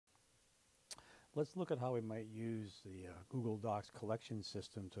Let's look at how we might use the Google Docs collection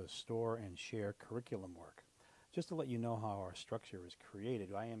system to store and share curriculum work. Just to let you know how our structure is created,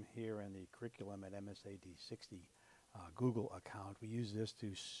 I am here in the Curriculum at MSAD60 Google account. We use this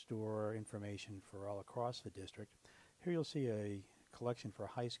to store information for all across the district. Here you'll see a collection for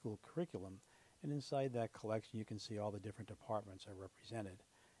high school curriculum, and inside that collection you can see all the different departments are represented.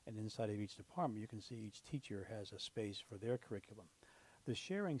 And inside of each department you can see each teacher has a space for their curriculum. The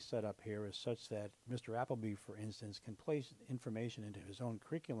sharing setup here is such that Mr. Appleby, for instance, can place information into his own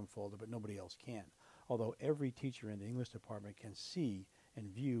curriculum folder, but nobody else can. Although every teacher in the English department can see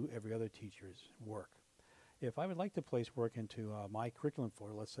and view every other teacher's work. If I would like to place work into my curriculum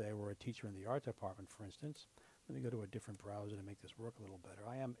folder, let's say I were a teacher in the art department, for instance, let me go to a different browser to make this work a little better.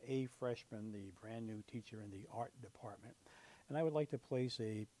 I am a freshman, the brand new teacher in the art department, and I would like to place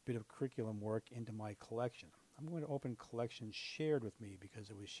a bit of curriculum work into my collection. I'm going to open collection shared with me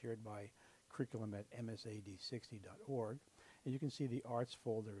because it was shared by curriculum at msad60.org. And you can see the arts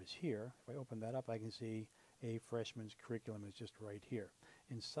folder is here. If I open that up, I can see a freshman's curriculum is just right here.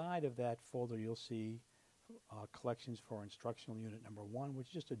 Inside of that folder, you'll see collections for instructional unit number 1, which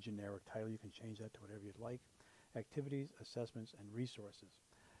is just a generic title. You can change that to whatever you'd like. Activities, assessments, and resources.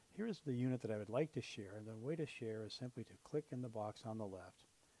 Here's the unit that I would like to share. And the way to share is simply to click in the box on the left,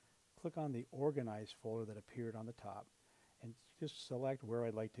 click on the Organize folder that appeared on the top, and just select where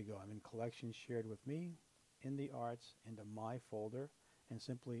I'd like to go. I'm in Collections Shared with Me, in the Arts, into My folder, and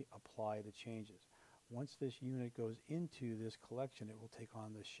simply apply the changes. Once this unit goes into this collection, it will take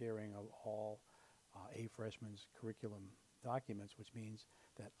on the sharing of all a freshman's curriculum documents, which means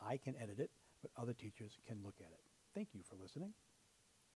that I can edit it, but other teachers can look at it. Thank you for listening.